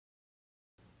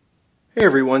Hey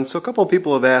everyone, so a couple of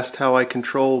people have asked how I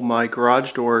control my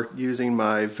garage door using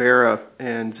my Vera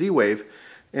and Z-Wave,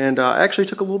 and I actually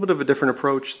took a little bit of a different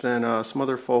approach than some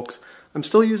other folks. I'm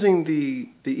still using the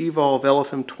Evolve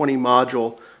LFM-20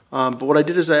 module, but what I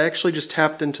did is I actually just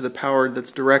tapped into the power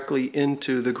that's directly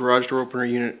into the garage door opener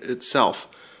unit itself.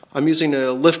 I'm using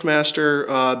a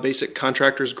Liftmaster basic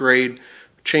contractors grade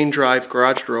chain drive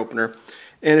garage door opener,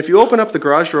 and if you open up the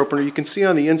garage door opener, you can see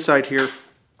on the inside here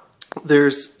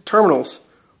there's terminals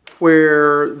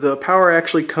where the power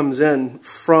actually comes in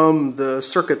from the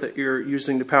circuit that you're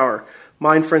using to power.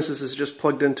 Mine, for instance, is just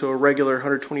plugged into a regular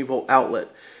 120 volt outlet.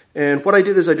 And what I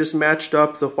did is I just matched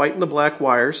up the white and the black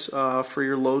wires for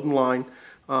your load and line,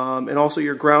 and also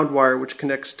your ground wire, which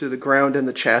connects to the ground and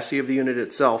the chassis of the unit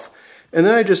itself. And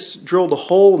then I just drilled a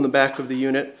hole in the back of the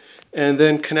unit and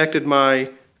then connected my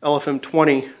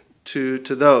LFM-20 to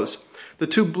those. The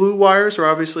two blue wires are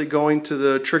obviously going to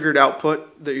the triggered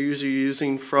output that you're usually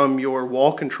using from your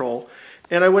wall control,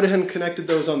 and I went ahead and connected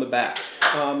those on the back.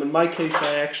 In my case,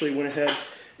 I actually went ahead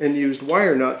and used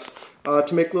wire nuts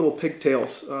to make little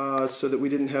pigtails so that we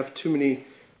didn't have too many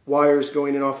wires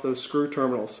going in off those screw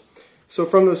terminals. So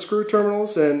from those screw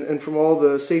terminals and from all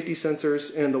the safety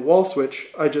sensors and the wall switch,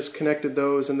 I just connected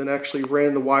those and then actually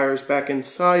ran the wires back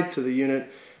inside to the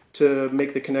unit to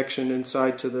make the connection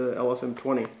inside to the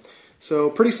LFM-20.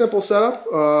 So pretty simple setup.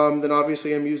 Then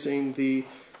obviously I'm using the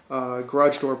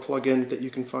garage door plug-in that you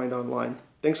can find online.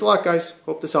 Thanks a lot, guys.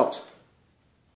 Hope this helps.